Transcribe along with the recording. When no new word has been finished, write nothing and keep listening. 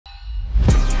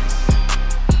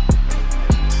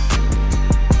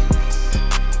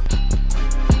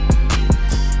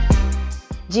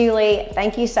Julie,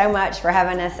 thank you so much for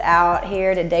having us out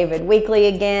here to David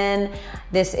Weekley again.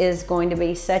 This is going to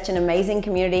be such an amazing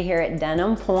community here at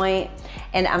Dunham Pointe.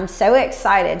 And I'm so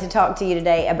excited to talk to you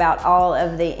today about all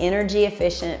of the energy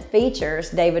efficient features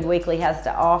David Weekley has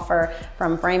to offer,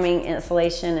 from framing,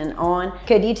 insulation, and on.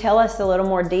 Could you tell us a little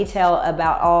more detail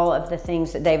about all of the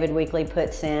things that David Weekley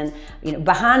puts in,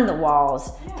 behind the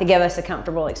walls to give us a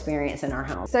comfortable experience in our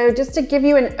home? So just to give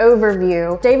you an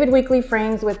overview, David Weekley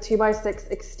frames with 2x6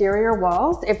 exterior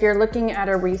walls. If you're looking at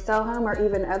a resale home or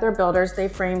even other builders, they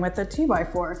frame with a 2x4.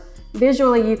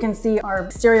 Visually, you can see our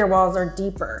exterior walls are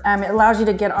deeper. It allows you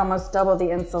to get almost double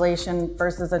the insulation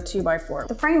versus a 2x4.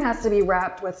 The frame has to be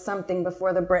wrapped with something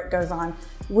before the brick goes on.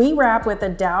 We wrap with a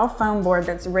Dow foam board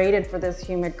that's rated for this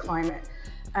humid climate.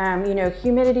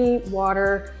 Humidity,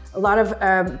 water, a lot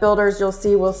of builders you'll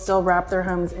see will still wrap their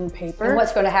homes in paper. And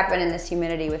what's going to happen in this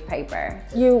humidity with paper?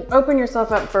 You open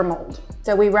yourself up for mold.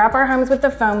 So we wrap our homes with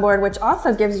the foam board, which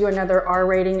also gives you another R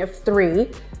rating of 3.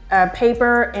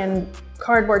 Paper and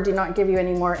cardboard do not give you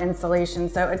any more insulation.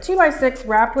 So a 2x6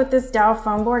 wrapped with this Dow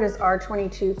foam board is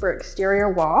R22 for exterior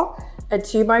wall. A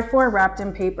 2x4 wrapped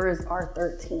in paper is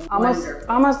R13.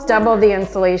 Almost double the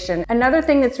insulation. Another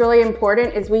thing that's really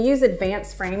important is we use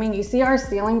advanced framing. You see our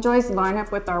ceiling joists line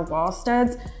up with our wall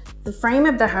studs. The frame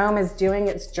of the home is doing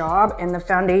its job and the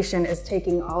foundation is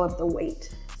taking all of the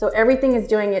weight. So everything is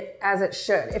doing it as it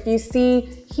should. If you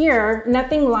see here,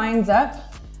 nothing lines up.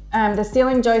 The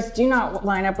ceiling joists do not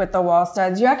line up with the wall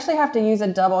studs. You actually have to use a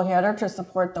double header to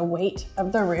support the weight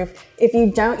of the roof. If you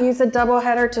don't use a double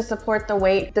header to support the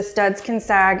weight, the studs can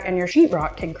sag and your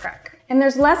sheetrock can crack. And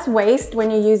there's less waste when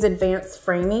you use advanced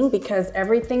framing because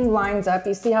everything lines up.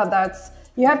 You see how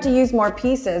you have to use more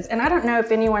pieces. And I don't know if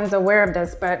anyone's aware of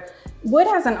this, but wood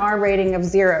has an R rating of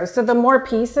 0. So the more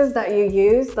pieces that you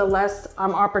use, the less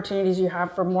opportunities you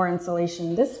have for more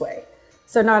insulation this way.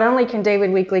 So not only can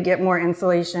David Weekley get more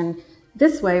insulation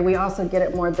this way, we also get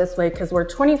it more this way because we're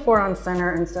 24 on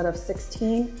center instead of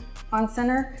 16 on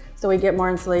center. So we get more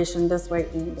insulation this way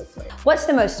and this way. What's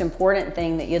the most important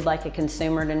thing that you'd like a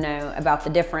consumer to know about the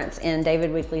difference in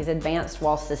David Weekley's advanced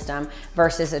wall system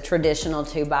versus a traditional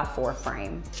 2x4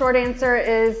 frame? Short answer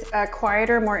is a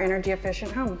quieter, more energy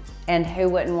efficient home. And who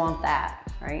wouldn't want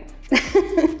that, right?